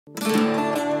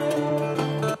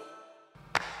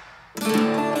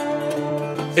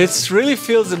It really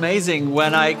feels amazing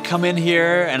when I come in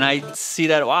here and I see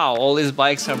that, wow, all these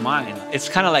bikes are mine. It's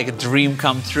kind of like a dream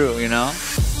come true, you know?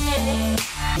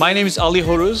 My name is Ali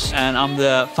Horuz, and I'm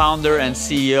the founder and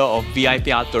CEO of VIP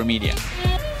Outdoor Media.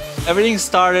 Everything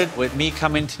started with me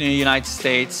coming to the United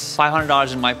States,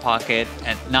 $500 in my pocket,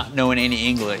 and not knowing any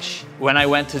English. When I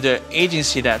went to the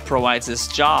agency that provides these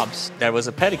jobs, that was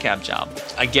a pedicab job.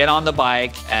 I get on the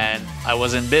bike and I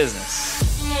was in business.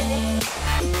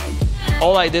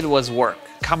 All I did was work.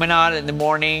 Coming out in the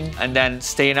morning and then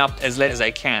staying up as late as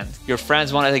I can. Your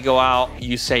friends wanted to go out,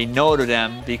 you say no to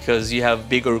them because you have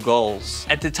bigger goals.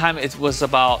 At the time, it was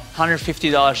about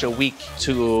 $150 a week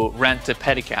to rent a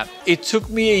pedicab. It took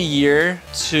me a year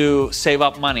to save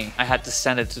up money. I had to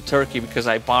send it to Turkey because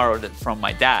I borrowed it from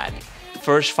my dad. The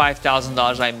first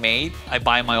 $5,000 I made, I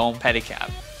buy my own pedicab.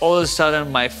 All of a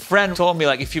sudden, my friend told me,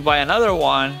 like, if you buy another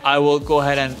one, I will go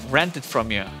ahead and rent it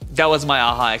from you. That was my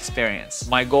aha experience.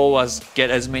 My goal was get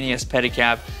as many as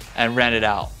pedicab and rent it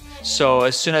out. So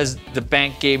as soon as the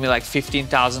bank gave me like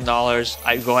 $15,000,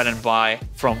 I'd go ahead and buy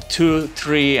from 2,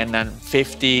 3, and then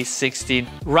 50, 60.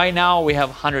 Right now, we have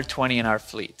 120 in our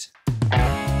fleet.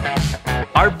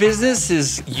 Our business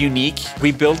is unique.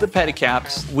 We build the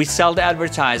pedicabs, we sell the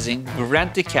advertising, we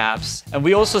rent the cabs, and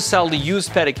we also sell the used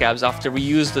pedicabs after we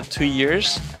use the 2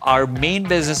 years. Our main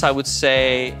business, I would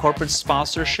say, corporate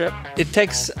sponsorship. It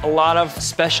takes a lot of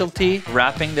specialty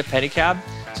wrapping the pedicab,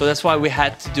 so that's why we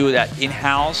had to do that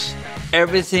in-house.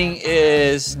 Everything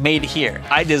is made here.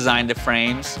 I designed the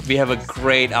frames. We have a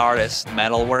great artist,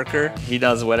 metal worker. He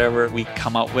does whatever we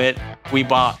come up with. We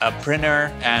bought a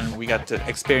printer and we got the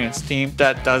experienced team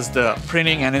that does the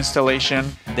printing and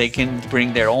installation. They can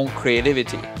bring their own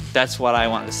creativity. That's what I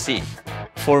want to see.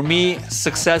 For me,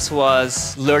 success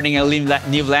was learning a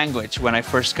new language when I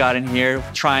first got in here,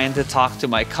 trying to talk to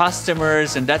my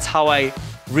customers, and that's how I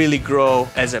really grow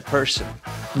as a person.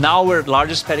 Now we're the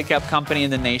largest pedicab company in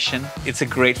the nation. It's a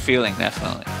great feeling,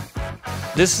 definitely.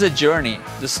 This is a journey.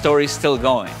 The story's still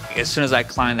going. As soon as I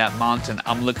climb that mountain,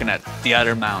 I'm looking at the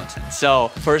other mountain. So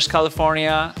first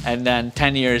California, and then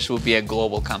 10 years will be a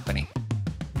global company.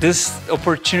 This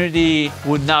opportunity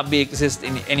would not exist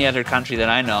in any other country that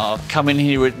I know of. Coming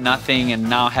here with nothing and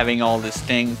now having all this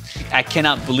thing, I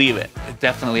cannot believe it. It's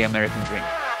definitely an American dream.